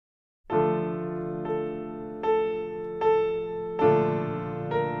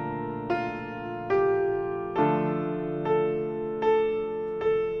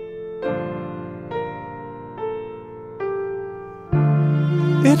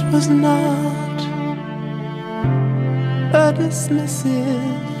It was not a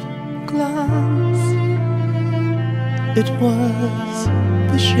dismissive glance, it was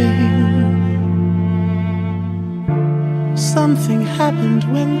the shame. Something happened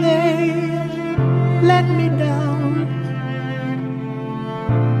when they let me down.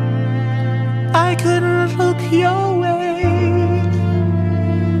 I couldn't look your way,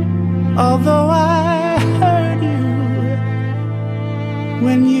 although I heard you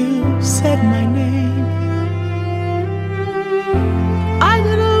when you said my name. I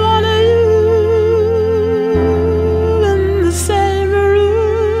didn't want you in the same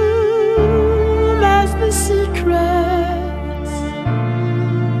room as the secrets.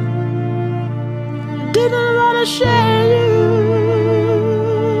 Didn't want to share you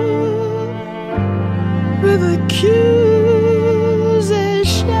with accusations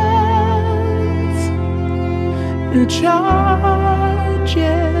and charges.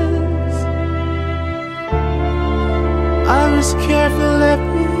 I was careful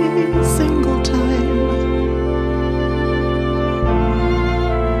every single time.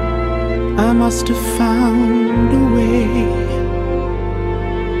 I must have found a way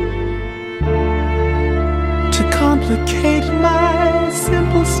to complicate my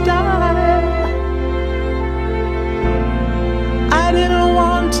simple style. I didn't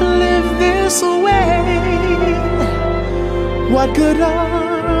want to live this way. What good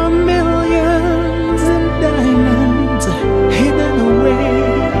are millions in diamonds hidden away?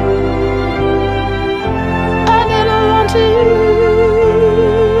 I didn't want you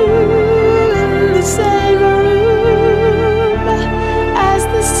in the same room as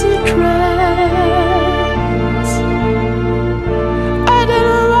the secrets. I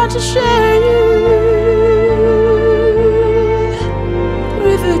didn't want to share you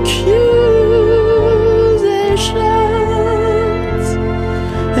with accusations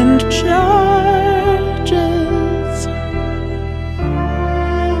and charges.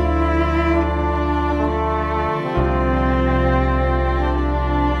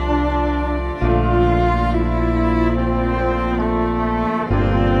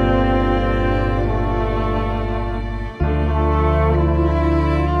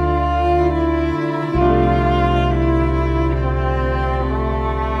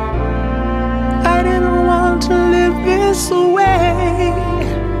 I didn't want to live this way.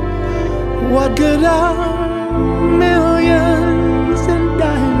 What good are millions in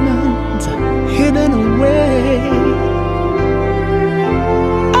diamonds hidden away?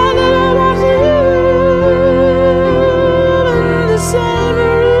 I didn't want you in the same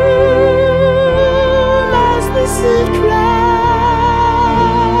room as the secrets.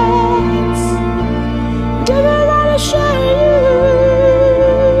 Didn't want to share you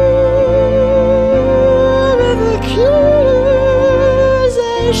with accusations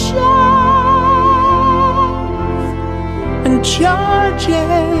and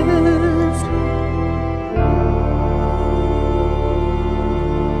charges.